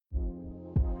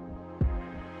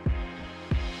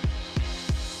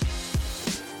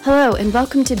Hello, and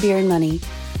welcome to Beer and Money,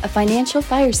 a financial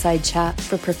fireside chat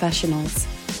for professionals.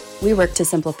 We work to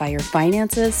simplify your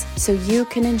finances so you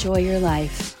can enjoy your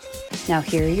life. Now,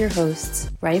 here are your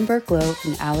hosts, Ryan Burklow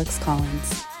and Alex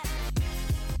Collins.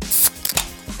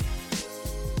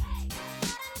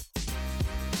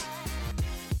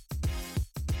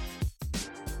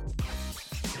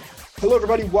 Hello,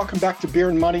 everybody. Welcome back to Beer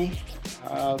and Money.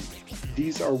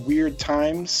 These are weird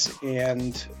times,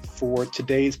 and for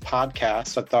today's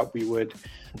podcast, I thought we would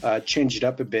change it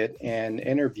up a bit and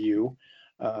interview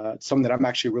someone that I'm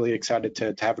actually really excited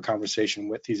to have a conversation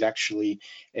with. He's actually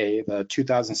the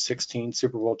 2016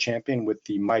 Super Bowl champion with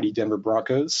the mighty Denver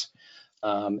Broncos.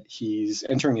 He's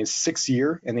entering his sixth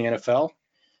year in the NFL,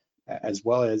 as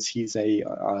well as he's a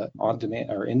on-demand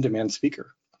or in-demand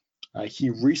speaker. He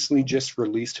recently just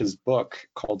released his book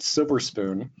called Silver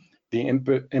Spoon, The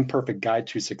Imperfect Guide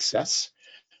to Success,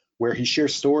 where he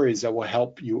shares stories that will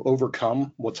help you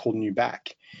overcome what's holding you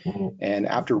back. And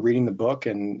after reading the book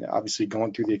and obviously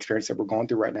going through the experience that we're going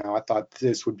through right now, I thought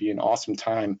this would be an awesome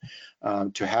time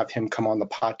to have him come on the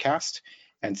podcast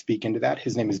and speak into that.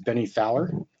 His name is Bennie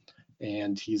Fowler,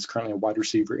 and he's currently a wide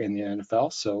receiver in the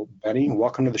NFL. So, Bennie,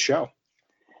 welcome to the show.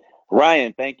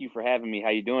 Ryan, thank you for having me. How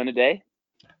you doing today?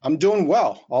 I'm doing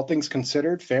well, all things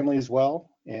considered, family as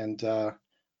well, and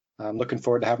I'm looking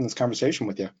forward to having this conversation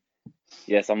with you.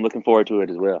 Yes, I'm looking forward to it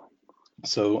as well.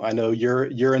 So I know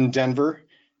you're in Denver,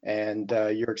 and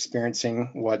you're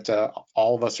experiencing what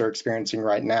all of us are experiencing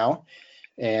right now.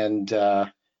 And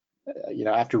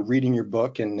after reading your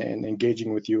book and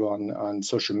engaging with you on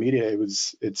social media,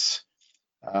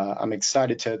 I'm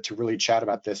excited to really chat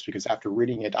about this, because after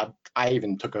reading it, I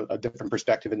even took a different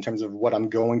perspective in terms of what I'm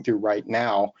going through right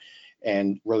now,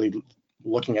 and really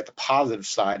looking at the positive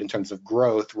side in terms of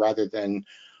growth rather than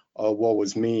woe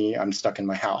was me, I'm stuck in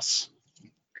my house.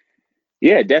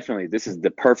 Yeah, definitely. This is the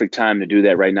perfect time to do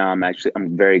that right now.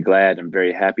 I'm very glad. I'm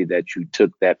very happy that you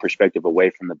took that perspective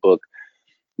away from the book.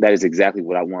 That is exactly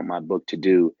what I want my book to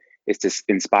do, is to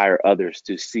inspire others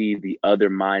to see the other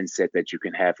mindset that you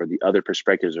can have, or the other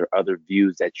perspectives or other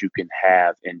views that you can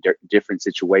have in different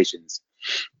situations,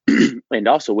 and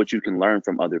also what you can learn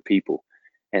from other people.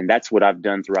 And that's what I've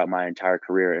done throughout my entire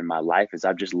career in my life, is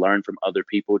I've just learned from other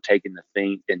people,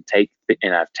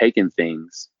 and I've taken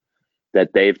things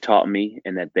that they've taught me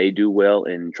and that they do well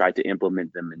and tried to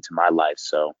implement them into my life.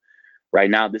 So right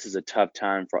now, this is a tough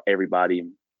time for everybody.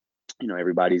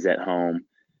 Everybody's at home.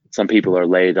 Some people are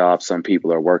laid off, some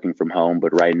people are working from home,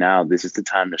 but right now, this is the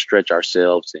time to stretch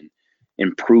ourselves and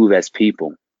improve as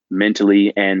people,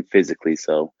 mentally and physically.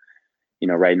 So,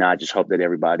 right now, I just hope that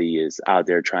everybody is out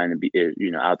there trying to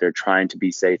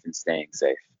be safe and staying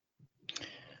safe.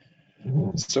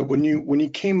 So when you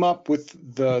came up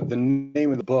with the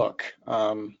name of the book,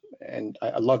 and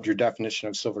I loved your definition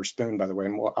of silver spoon, by the way,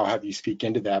 and I'll have you speak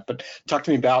into that. But talk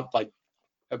to me about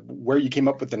where you came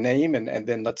up with the name, and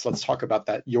then let's talk about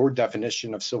that, your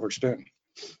definition of silver spoon.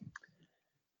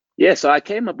 Yeah, so I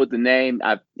came up with the name.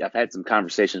 I've had some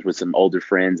conversations with some older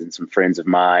friends and some friends of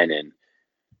mine, and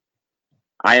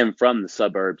I am from the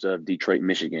suburbs of Detroit,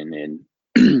 Michigan, and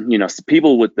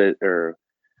people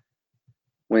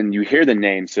when you hear the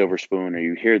name Silver Spoon, or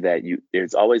you hear that,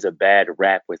 there's always a bad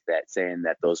rap with that, saying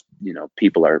that those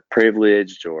people are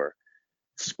privileged or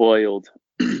spoiled,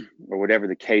 or whatever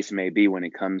the case may be when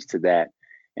it comes to that.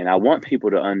 And I want people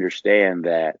to understand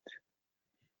that,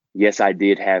 yes, I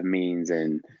did have means,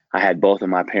 and I had both of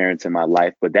my parents in my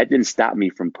life, but that didn't stop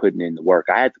me from putting in the work.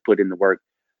 I had to put in the work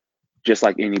just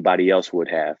like anybody else would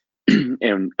have.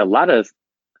 And a lot of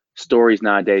stories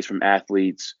nowadays from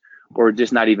athletes, or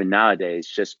just not even nowadays,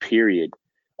 just period,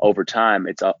 over time,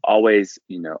 it's always,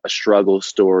 a struggle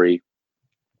story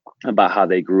about how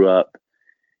they grew up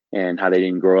and how they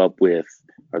didn't grow up with,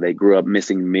 or they grew up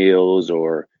missing meals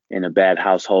or in a bad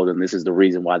household. And this is the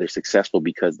reason why they're successful,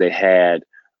 because they had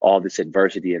all this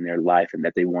adversity in their life and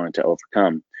that they wanted to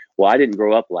overcome. Well, I didn't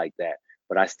grow up like that,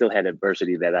 but I still had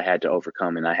adversity that I had to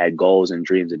overcome. And I had goals and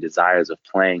dreams and desires of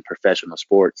playing professional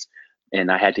sports.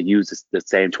 And I had to use the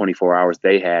same 24 hours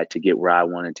they had to get where I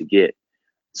wanted to get.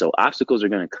 So obstacles are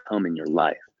going to come in your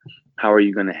life. How are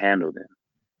you going to handle them?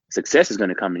 Success is going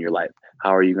to come in your life.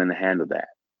 How are you going to handle that?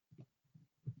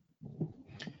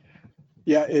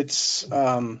 Yeah, it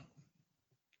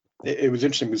was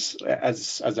interesting, because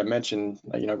as I mentioned,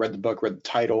 I read the book, read the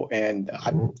title, and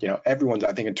everyone's,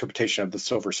 I think, interpretation of the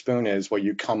silver spoon is, well,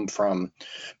 you come from,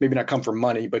 maybe not come from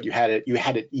money, but you had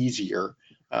it easier,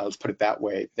 let's put it that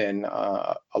way, than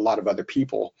a lot of other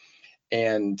people.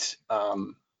 And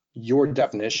your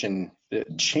definition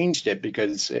changed it,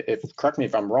 because correct me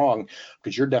if I'm wrong,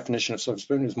 because your definition of silver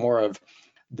spoon is more of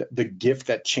the gift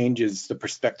that changes the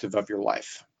perspective of your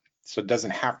life. So it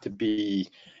doesn't have to be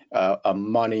a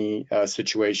money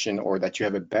situation or that you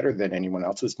have it better than anyone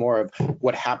else. It's more of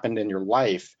what happened in your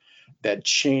life that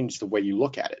changed the way you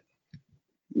look at it.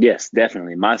 Yes,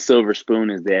 definitely. My silver spoon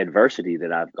is the adversity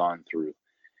that I've gone through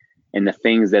and the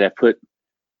things that have put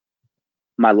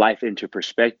my life into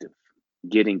perspective.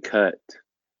 Getting cut,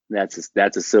 that's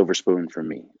a silver spoon for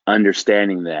me.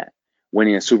 Understanding that,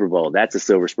 winning a Super Bowl, that's a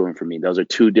silver spoon for me. Those are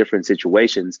two different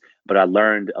situations, but I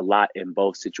learned a lot in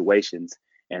both situations,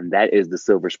 and that is the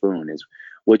silver spoon, is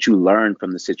what you learn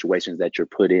from the situations that you're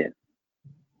put in.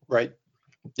 Right.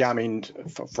 Yeah, I mean,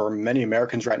 for many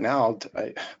Americans right now,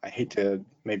 I hate to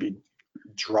maybe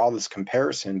draw this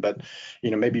comparison, but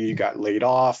maybe you got laid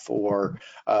off, or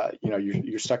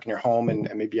you're stuck in your home, and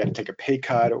maybe you had to take a pay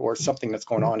cut or something that's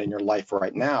going on in your life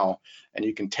right now, and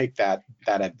you can take that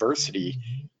adversity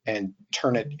and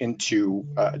turn it into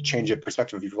a change of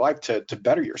perspective of your life to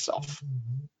better yourself.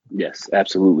 Yes,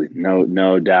 absolutely.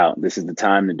 No doubt. This is the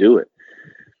time to do it.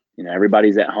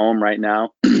 Everybody's at home right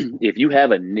now. If you have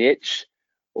a niche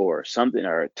or something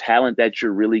or a talent that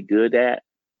you're really good at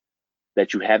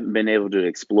that you haven't been able to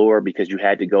explore because you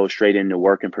had to go straight into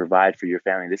work and provide for your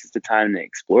family, this is the time to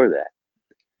explore that.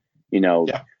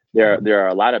 Yeah. There are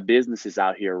a lot of businesses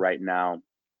out here right now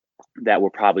that will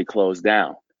probably close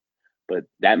down, but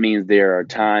that means there are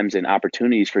times and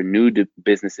opportunities for new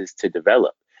businesses to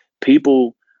develop.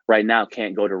 People right now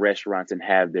can't go to restaurants and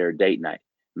have their date night.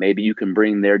 Maybe you can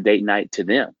bring their date night to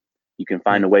them. You can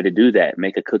find a way to do that.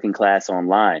 Make a cooking class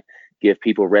online. Give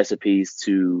people recipes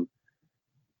to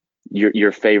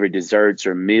your favorite desserts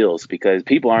or meals, because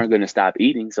people aren't going to stop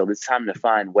eating. So it's time to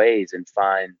find ways and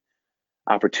find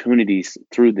opportunities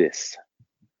through this.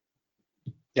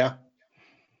 Yeah,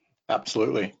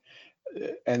 absolutely.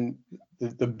 And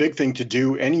the big thing to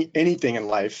do anything in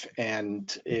life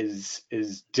and is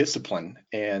discipline.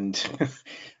 And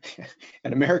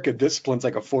in America, discipline's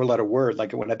like a 4-letter word.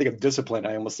 Like when I think of discipline,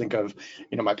 I almost think of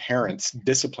my parents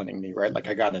disciplining me, right? Like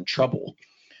I got in trouble,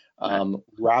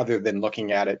 rather than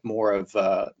looking at it more of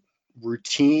a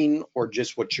routine or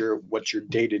just what your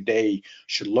day-to-day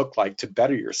should look like to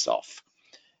better yourself.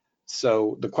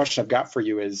 So the question I've got for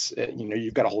you is,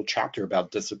 you've got a whole chapter about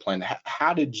discipline.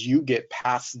 How did you get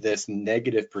past this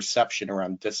negative perception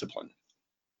around discipline?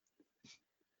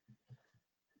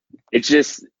 It's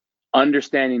just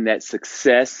understanding that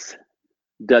success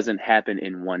doesn't happen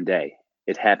in one day.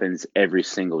 It happens every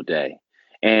single day.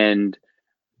 And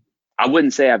I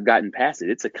wouldn't say I've gotten past it.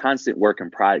 It's a constant work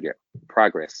in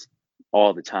progress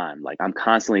all the time. Like I'm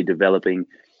constantly developing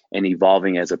and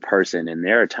evolving as a person. And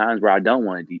there are times where I don't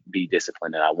want to be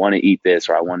disciplined and I want to eat this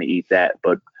or I want to eat that.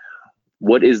 But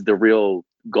what is the real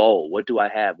goal? What do I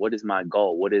have? What is my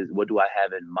goal? What do I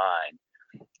have in mind?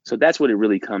 So that's what it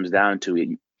really comes down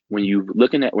to. When you're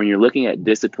looking at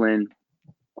discipline,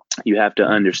 you have to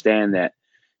understand that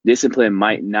discipline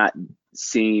might not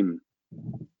seem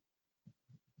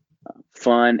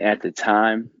fun at the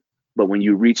time, but when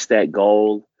you reach that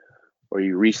goal, or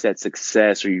you reach that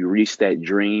success, or you reach that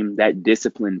dream, that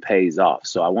discipline pays off.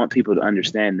 So I want people to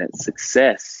understand that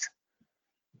success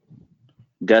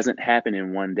doesn't happen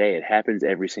in one day. It happens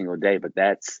every single day, but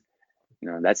that's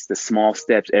the small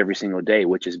steps every single day,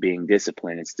 which is being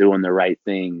disciplined. It's doing the right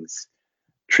things,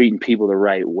 treating people the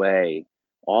right way.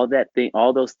 All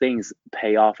those things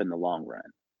pay off in the long run.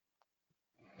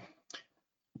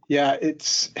 Yeah,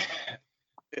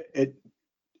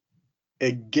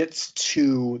 it gets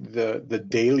to the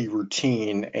daily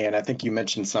routine, and I think you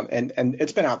mentioned some, and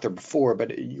it's been out there before,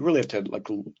 but you really have to like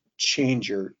change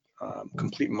your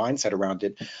complete mindset around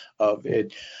it. Of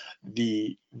it,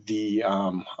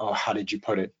 how did you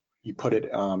put it?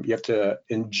 You have to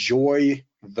enjoy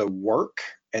the work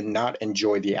and not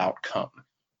enjoy the outcome.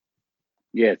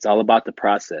 Yeah, it's all about the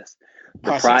process.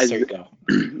 The prize, there you go.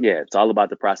 Yeah, it's all about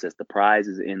the process. The prize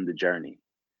is in the journey.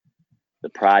 The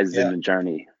prize is in the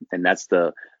journey. And that's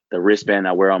the wristband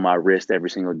I wear on my wrist every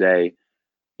single day,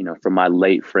 from my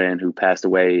late friend who passed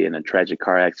away in a tragic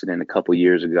car accident a couple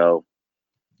years ago.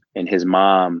 And his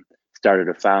mom started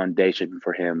a foundation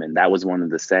for him. And that was one of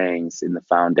the sayings in the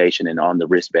foundation and on the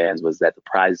wristbands, was that the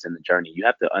prize is in the journey. You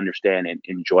have to understand and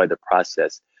enjoy the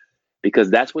process,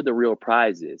 because that's what the real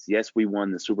prize is. Yes, we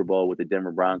won the Super Bowl with the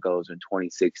Denver Broncos in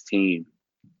 2016,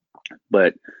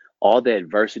 but all the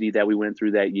adversity that we went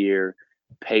through that year,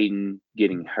 Peyton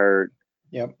getting hurt,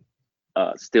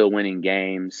 still winning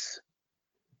games,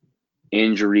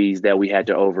 injuries that we had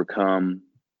to overcome,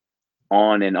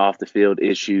 on and off the field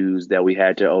issues that we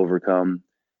had to overcome,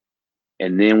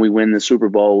 and then we win the Super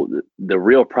Bowl. The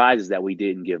real prize is that we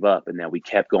didn't give up and that we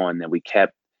kept going, that we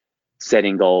kept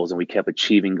setting goals and we kept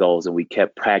achieving goals and we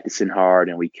kept practicing hard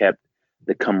and we kept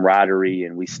the camaraderie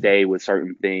and we stayed with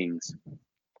certain things,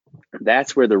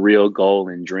 that's where the real goal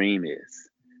and dream is.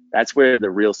 That's where the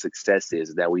real success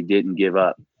is, that we didn't give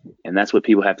up. And that's what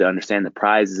people have to understand. The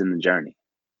prize is in the journey.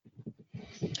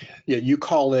 Yeah, you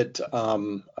call it,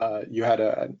 you had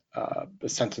a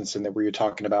sentence in there where you're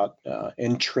talking about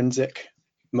intrinsic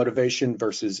motivation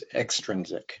versus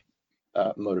extrinsic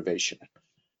motivation.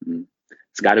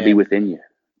 It's got to be within you.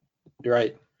 You're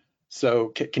right. So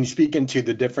can you speak into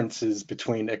the differences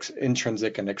between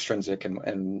intrinsic and extrinsic?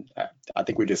 And I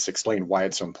think we just explained why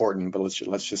it's so important, but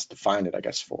let's just define it, I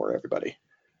guess, for everybody.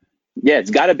 Yeah,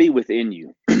 it's got to be within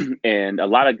you. And a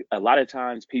lot of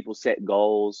times people set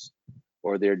goals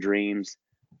or their dreams,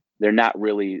 they're not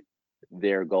really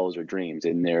their goals or dreams.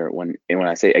 And when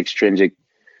I say extrinsic,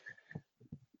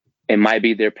 it might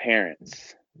be their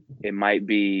parents. It might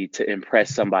be to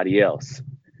impress somebody else.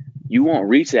 You won't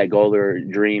reach that goal or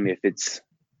dream if it's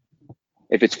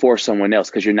for someone else,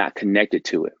 because you're not connected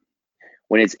to it.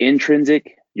 When it's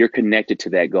intrinsic, you're connected to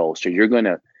that goal. So you're going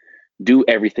to do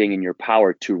everything in your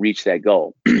power to reach that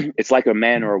goal. It's like a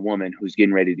man or a woman who's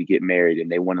getting ready to get married and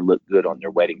they want to look good on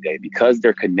their wedding day, because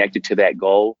they're connected to that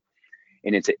goal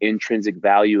and it's an intrinsic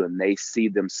value and they see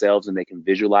themselves and they can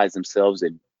visualize themselves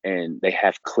and they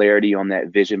have clarity on that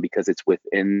vision because it's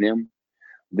within them.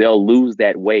 They'll lose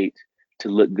that weight to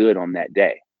look good on that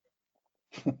day.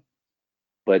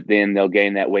 But then they'll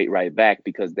gain that weight right back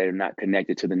because they're not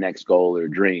connected to the next goal or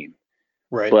dream.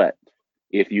 Right. But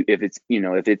if it's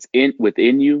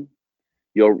within you,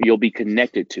 you'll be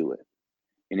connected to it.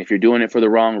 And if you're doing it for the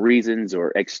wrong reasons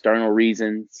or external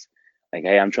reasons, like,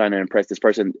 hey, I'm trying to impress this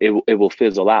person, it will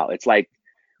fizzle out. It's like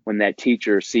when that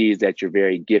teacher sees that you're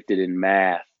very gifted in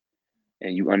math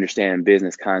and you understand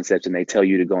business concepts and they tell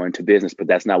you to go into business, but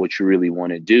that's not what you really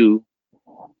want to do.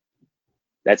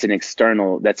 That's an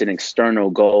external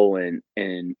goal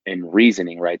and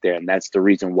reasoning right there. And that's the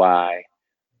reason why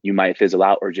you might fizzle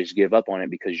out or just give up on it,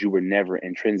 because you were never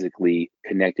intrinsically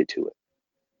connected to it.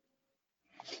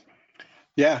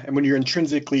 Yeah, and when you're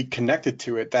intrinsically connected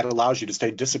to it, that allows you to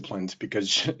stay disciplined,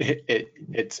 because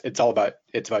it's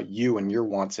about you and your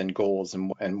wants and goals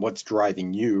and what's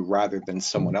driving you, rather than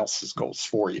someone else's goals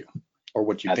for you or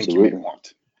what you think you may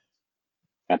want.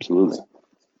 Absolutely.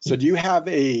 So do you have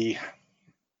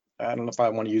I don't know if I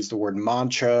want to use the word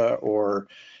mantra, or,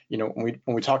 when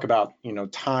we talk about,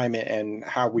 time and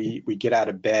how we get out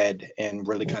of bed and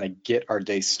really kind of get our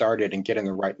day started and get in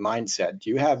the right mindset, do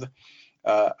you have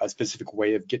a specific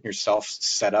way of getting yourself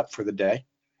set up for the day?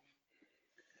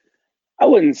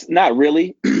 Not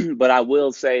really, but I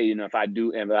will say, if I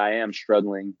do, and I am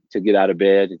struggling to get out of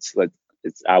bed,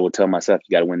 I will tell myself,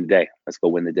 you got to win the day. Let's go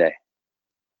win the day.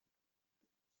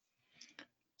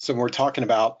 So we're talking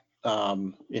about,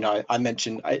 I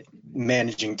mentioned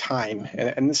managing time,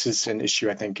 and this is an issue,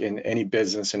 I think, in any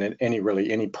business and in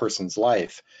any person's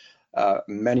life.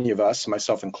 Many of us,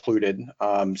 myself included,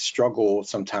 struggle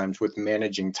sometimes with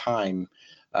managing time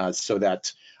so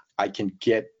that I can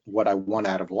get what I want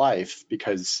out of life,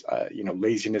 because,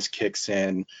 laziness kicks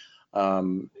in,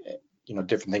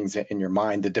 different things in your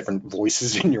mind, the different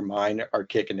voices in your mind are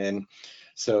kicking in.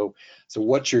 So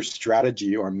what's your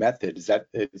strategy or method?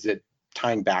 Is it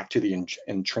tying back to the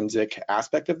intrinsic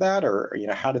aspect of that, or,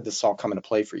 how did this all come into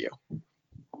play for you?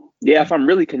 Yeah, if I'm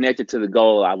really connected to the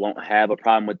goal, I won't have a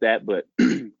problem with that. But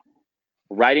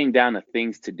writing down a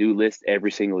things to do list every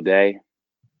single day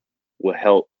will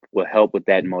help with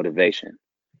that motivation,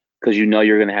 because you're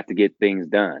going to have to get things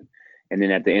done. And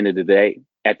then at the end of the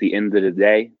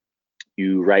day,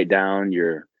 you write down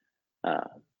your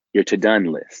to-done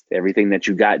list, everything that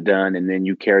you got done, and then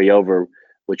you carry over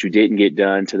what you didn't get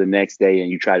done to the next day and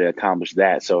you try to accomplish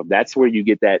that. So that's where you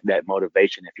get that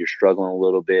motivation. If you're struggling a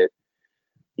little bit,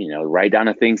 write down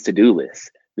a things to do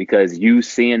list, because you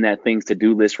seeing that things to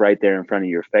do list right there in front of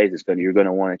your face, you're going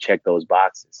to want to check those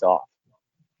boxes off.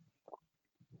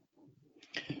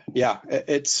 Yeah,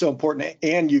 it's so important.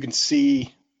 And you can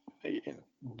see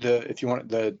if you want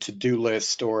the to-do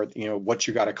list, or, what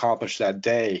you got accomplished that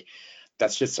day,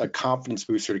 that's just a confidence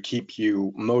booster to keep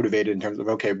you motivated in terms of,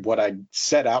 okay, what I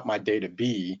set out my day to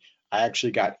be, I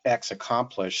actually got X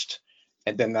accomplished.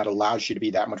 And then that allows you to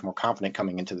be that much more confident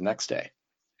coming into the next day.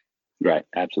 Right.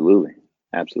 Absolutely.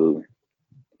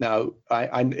 Now,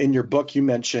 in your book, you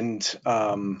mentioned,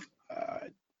 I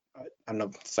don't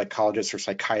know, psychologist or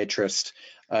psychiatrist,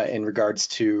 in regards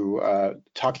to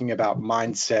talking about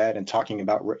mindset and talking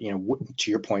about, to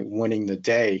your point, winning the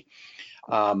day.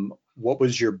 What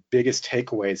was your biggest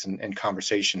takeaways in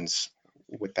conversations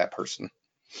with that person?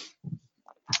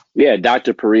 Yeah,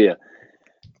 Dr. Perea.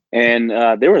 And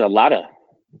there was a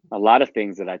lot of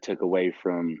things that I took away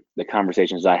from the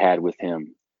conversations I had with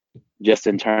him, just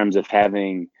in terms of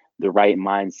having the right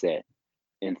mindset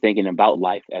and thinking about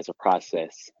life as a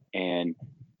process. And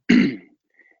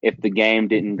if the game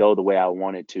didn't go the way I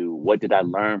wanted to, what did I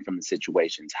learn from the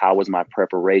situations? How was my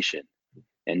preparation?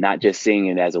 And not just seeing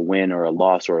it as a win or a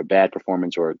loss or a bad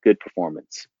performance or a good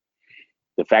performance.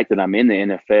 The fact that I'm in the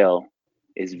NFL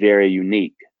is very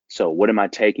unique. So, what am I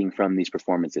taking from these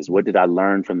performances? What did I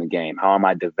learn from the game? How am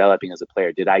I developing as a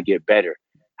player? Did I get better?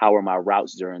 How were my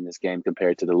routes during this game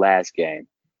compared to the last game?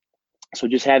 So,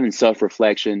 just having self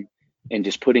reflection and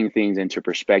just putting things into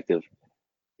perspective,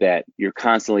 that you're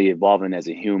constantly evolving as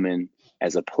a human,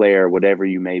 as a player, whatever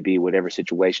you may be, whatever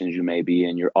situations you may be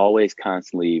in, you're always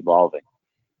constantly evolving.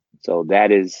 So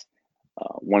that is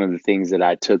one of the things that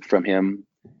I took from him.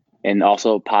 And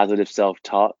also positive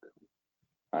self-talk,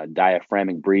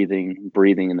 diaphragmatic breathing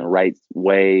in the right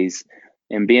ways,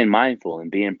 and being mindful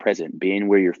and being present, being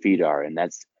where your feet are. And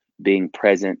that's being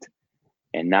present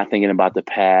and not thinking about the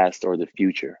past or the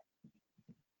future.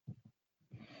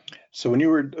 So when you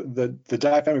were the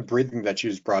diaphragmatic breathing that you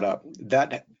just brought up,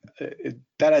 that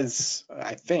has,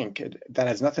 I think, that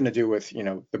has nothing to do with,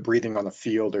 the breathing on the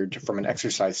field or from an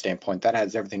exercise standpoint. That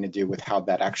has everything to do with how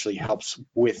that actually helps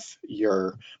with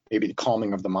your, maybe the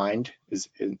calming of the mind. Is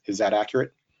that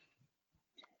accurate?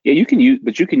 Yeah, you can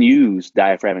use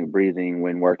diaphragmatic breathing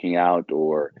when working out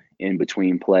or in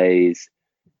between plays,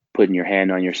 putting your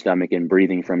hand on your stomach and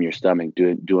breathing from your stomach,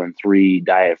 doing 3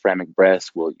 diaphragmatic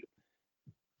breaths will,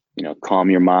 calm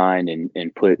your mind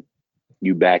and put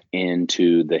you back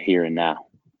into the here and now.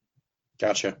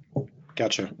 Gotcha.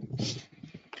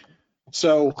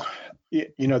 So,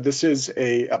 this is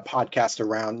a podcast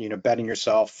around, betting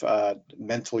yourself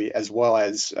mentally, as well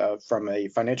as from a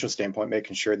financial standpoint,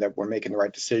 making sure that we're making the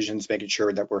right decisions, making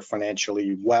sure that we're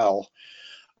financially well.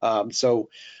 So,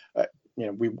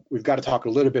 we've got to talk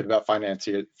a little bit about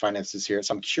finances here.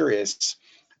 So I'm curious,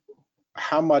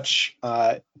 how much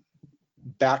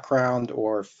background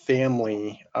or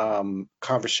family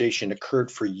conversation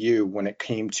occurred for you when it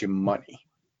came to money?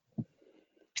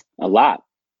 A lot,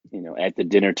 at the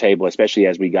dinner table, especially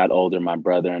as we got older, my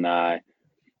brother and I,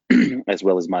 as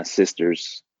well as my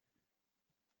sisters,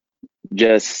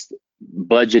 just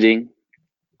budgeting,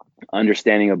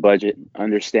 understanding a budget,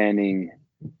 understanding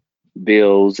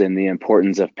bills and the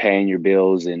importance of paying your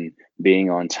bills and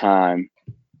being on time,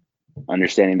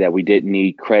 understanding that we didn't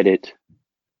need credit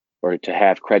or to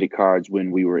have credit cards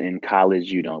when we were in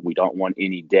college. We don't want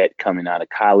any debt coming out of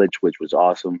college, which was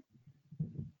awesome.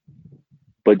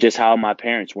 But just how my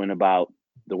parents went about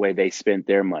the way they spent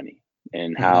their money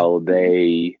and how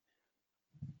they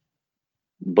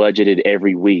budgeted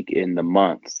every week in the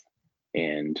month,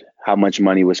 and how much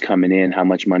money was coming in, how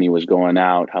much money was going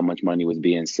out, how much money was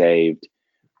being saved.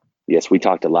 Yes, we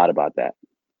talked a lot about that.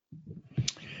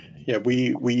 Yeah,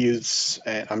 we use,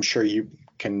 I'm sure you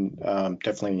can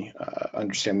definitely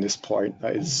understand this part,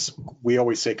 is we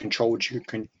always say control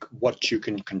what you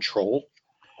can control,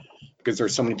 because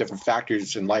there's so many different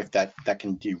factors in life that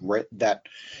can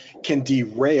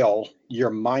derail your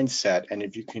mindset. And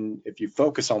if you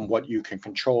focus on what you can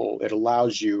control, it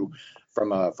allows you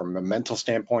from a mental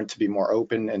standpoint to be more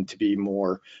open and to be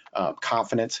more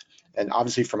confident. And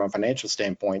obviously from a financial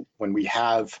standpoint, when we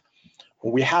have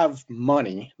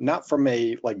money, not from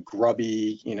a like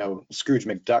grubby, Scrooge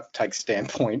McDuck type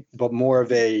standpoint, but more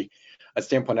of a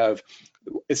standpoint of,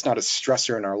 it's not a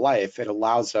stressor in our life. It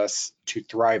allows us to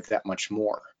thrive that much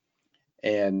more.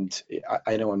 And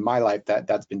I know in my life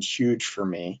that's been huge for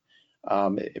me.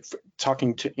 If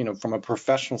talking to, from a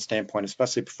professional standpoint,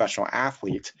 especially professional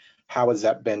athletes, how has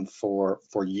that been for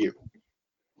you?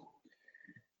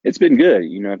 It's been good.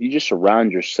 If you just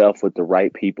surround yourself with the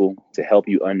right people to help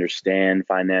you understand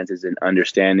finances and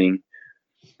understanding,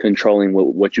 controlling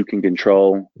what you can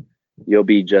control, you'll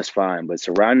be just fine. But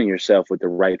surrounding yourself with the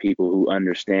right people who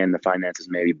understand the finances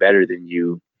maybe better than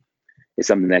you is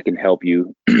something that can help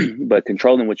you. But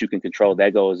controlling what you can control,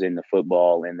 that goes into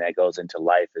football and that goes into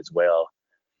life as well.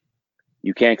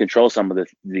 You can't control some of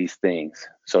these things.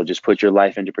 So just put your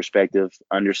life into perspective,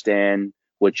 understand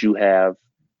what you have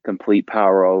complete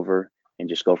power over, and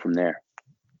just go from there.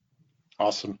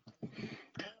 Awesome.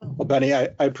 Well, Benny, I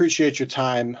appreciate your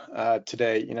time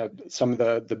today. Some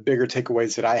of the bigger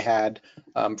takeaways that I had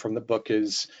from the book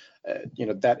is,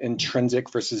 that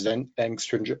intrinsic versus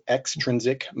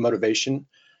extrinsic motivation,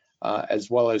 as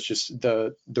well as just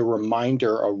the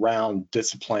reminder around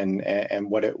discipline and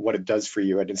what it does for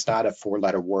you. And it's not a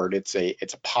 4-letter word; it's a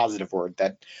positive word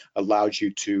that allows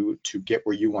you to get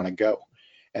where you want to go.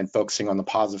 and focusing on the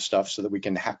positive stuff so that we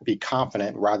can be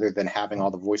confident rather than having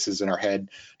all the voices in our head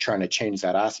trying to change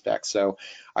that aspect. So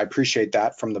I appreciate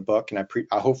that from the book, and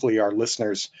hopefully our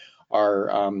listeners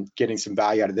are getting some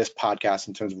value out of this podcast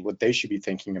in terms of what they should be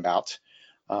thinking about.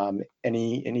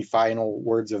 Any final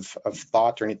words of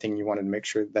thought or anything you wanted to make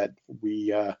sure that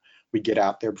we get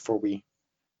out there before we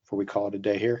call it a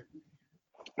day here?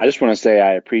 I just want to say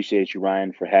I appreciate you,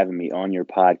 Ryan, for having me on your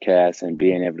podcast and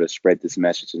being able to spread this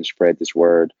message and spread this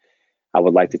word. I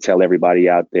would like to tell everybody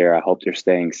out there, I hope they're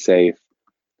staying safe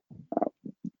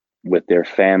with their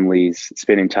families,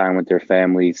 spending time with their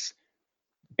families.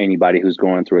 Anybody who's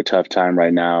going through a tough time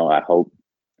right now, I hope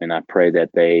and I pray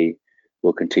that they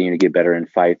will continue to get better and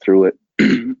fight through it.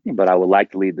 But I would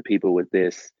like to leave the people with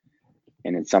this.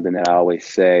 And it's something that I always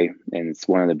say, and it's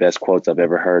one of the best quotes I've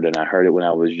ever heard. And I heard it when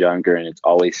I was younger, and it's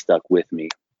always stuck with me,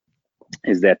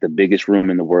 is that the biggest room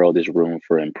in the world is room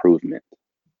for improvement.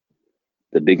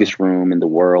 The biggest room in the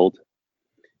world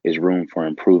is room for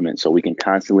improvement. So we can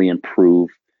constantly improve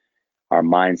our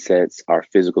mindsets, our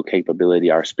physical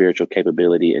capability, our spiritual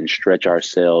capability, and stretch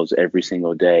ourselves every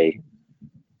single day.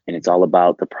 And it's all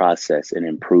about the process and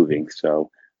improving. So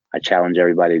I challenge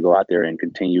everybody to go out there and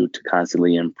continue to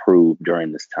constantly improve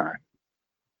during this time.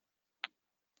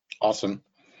 Awesome.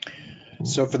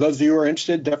 So for those of you who are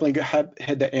interested, definitely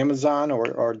head to Amazon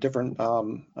or different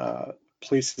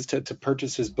places to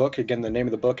purchase his book. Again, the name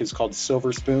of the book is called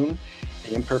Silver Spoon,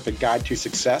 The Imperfect Guide to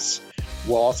Success.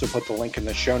 We'll also put the link in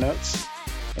the show notes.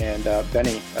 And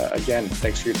Benny, again,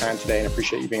 thanks for your time today and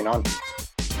appreciate you being on.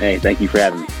 Hey, thank you for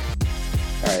having me.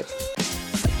 All right.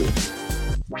 Thank you.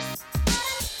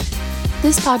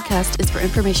 This podcast is for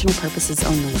informational purposes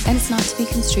only and is not to be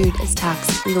construed as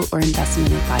tax, legal, or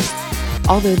investment advice.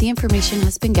 Although the information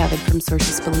has been gathered from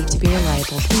sources believed to be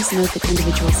reliable, please note that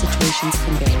individual situations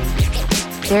can vary.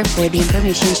 Therefore, the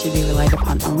information should be relied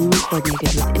upon only when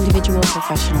coordinated with individual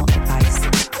professional advice.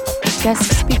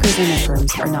 Guest speakers and their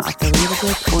firms are not affiliated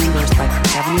with or endorsed by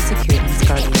Park Avenue Securities,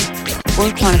 Guardian,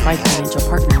 or Quantified Financial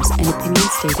Partners, and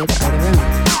opinions stated are their own.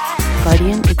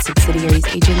 Guardian, its subsidiaries,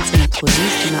 agents, and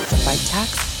employees do not provide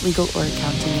tax, legal, or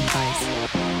accounting advice.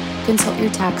 Consult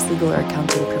your tax, legal, or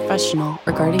accounting professional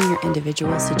regarding your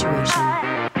individual situation.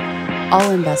 All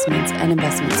investments and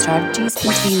investment strategies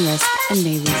contain risk and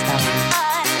may lose value.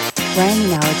 Ryan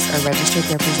and Alex are registered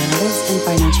representatives and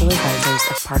financial advisors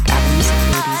of Park Avenue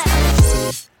Securities,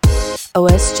 LLC.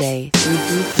 OSJ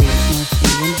 333 North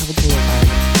Indian Hill Boulevard,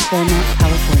 Claremont,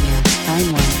 California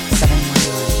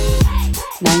 91711.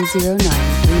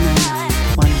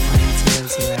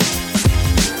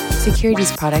 909-399-1100.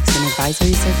 Securities products and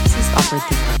advisory services offered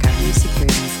through Park Avenue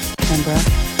Securities, Pembra,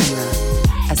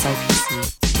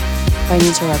 SIPC.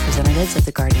 Financial representatives of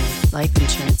the Guardian Life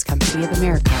Insurance Company of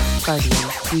America, Guardian,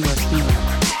 New York, New York.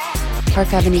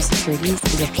 Park Avenue Securities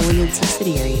is a fully owned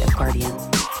subsidiary of Guardian.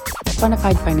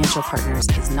 Quantified Financial Partners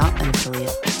is not an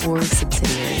affiliate or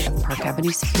subsidiary of Park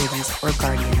Avenue Securities or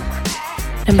Guardian.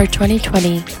 Number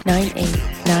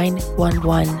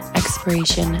 2020-98911,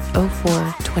 expiration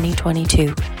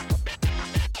 04-2022.